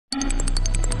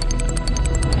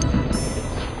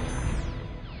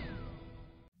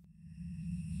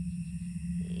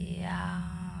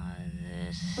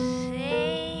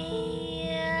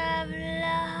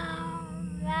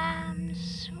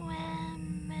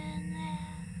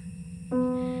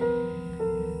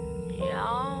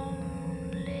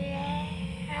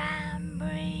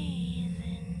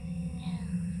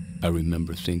I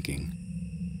remember thinking,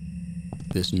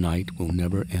 this night will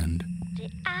never end.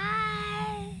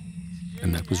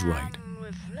 And that was right.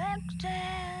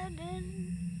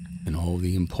 In all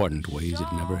the important ways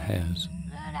it never has.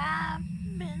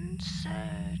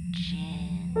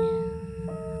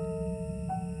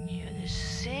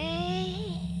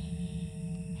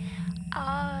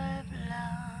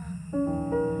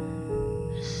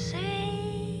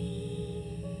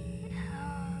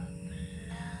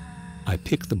 I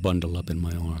picked the bundle up in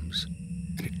my arms,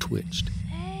 and it twitched.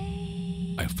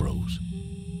 I froze.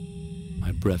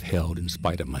 My breath held in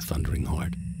spite of my thundering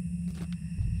heart.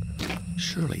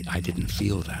 Surely I didn't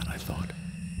feel that, I thought.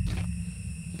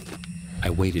 I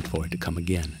waited for it to come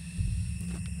again.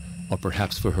 Or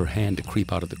perhaps for her hand to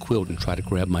creep out of the quilt and try to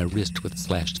grab my wrist with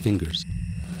slashed fingers.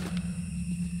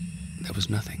 There was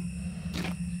nothing.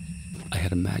 I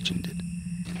had imagined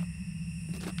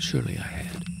it. Surely I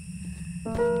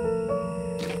had.